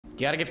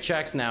You gotta give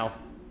checks now.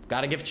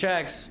 Gotta give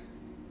checks.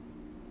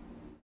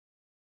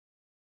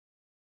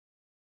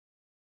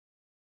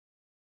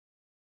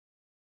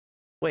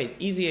 Wait,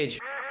 easy H.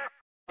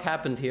 What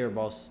happened here,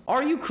 boss?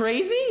 Are you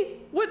crazy?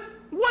 What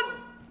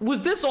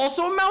was this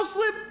also a mouse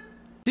slip?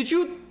 Did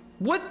you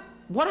what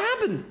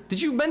happened?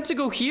 Did you meant to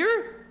go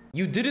here?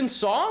 You didn't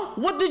saw?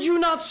 What did you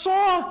not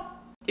saw?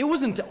 It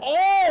wasn't.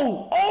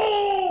 Oh,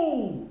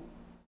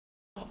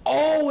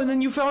 and then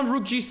you found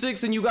rook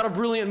g6 and you got a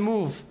brilliant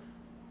move.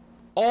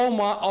 Oh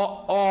my,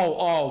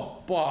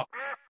 fuck.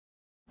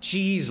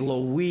 Jeez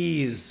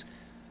Louise.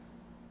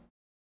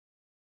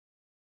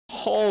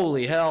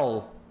 Holy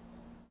hell.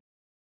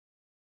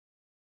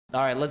 All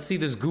right, let's see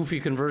this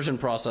goofy conversion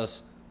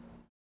process.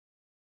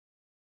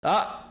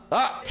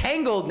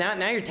 Tangled.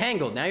 Now you're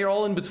tangled. Now you're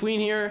all in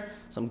between here.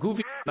 Some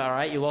goofy. All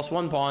right, you lost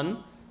one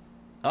pawn.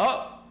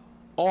 Oh,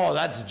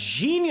 that's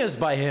genius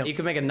by him. You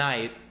can make a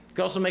knight. You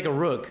can also make a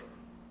rook.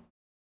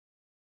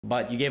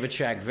 But you gave a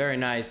check. Very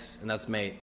nice. And that's mate.